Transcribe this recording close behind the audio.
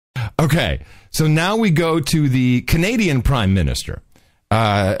Okay, so now we go to the Canadian Prime Minister.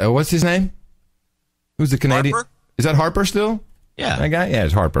 What's his name? Who's the Canadian? Harper? Is that Harper still? Yeah. That guy? Yeah,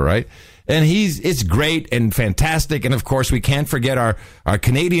 it's Harper, right? And it's great and fantastic. And, of course, we can't forget our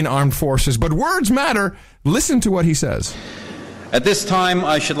Canadian Armed Forces. But words matter. Listen to what he says. At this time,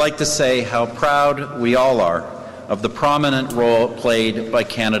 I should like to say how proud we all are of the prominent role played by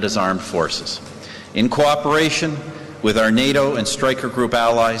Canada's armed forces. In cooperation with our NATO and Stryker Group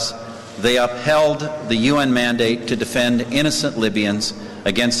allies, they upheld the UN mandate to defend innocent Libyans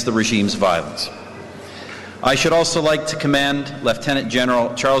against the regime's violence. I should also like to commend Lieutenant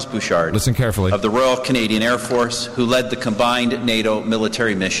General Charles Bouchard. Listen carefully. Of the Royal Canadian Air Force, who led the combined NATO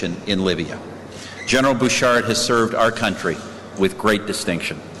military mission in Libya. General Bouchard has served our country with great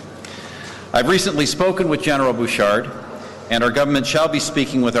distinction. I've recently spoken with General Bouchard, and our government shall be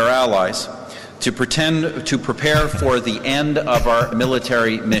speaking with our allies to prepare for the end of our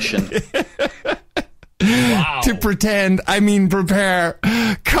military mission. Wow. To pretend, I mean prepare.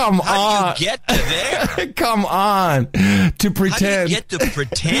 Come on. How do you get to there? Come on. To pretend. How do you get to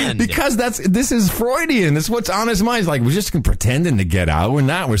pretend? Because this is Freudian. It's what's on his mind. It's like, we're just pretending to get out. We're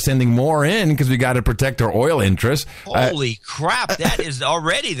not. We're sending more in because we got to protect our oil interests. Holy crap. That is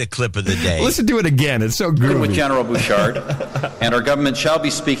already the clip of the day. Listen to it again. It's so good. With General Bouchard, and our government shall be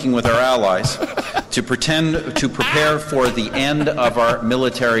speaking with our allies to prepare for the end of our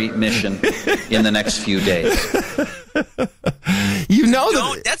military mission in the next few days. You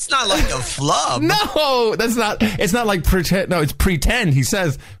know that's not like a flub. No, that's not. It's not like pretend. No, it's pretend. He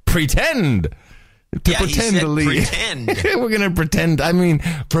says pretend. To pretend to leave. Pretend. We're going to pretend. I mean,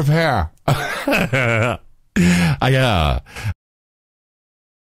 prepare.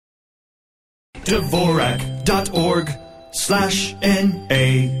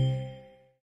 Dvorak.org/NA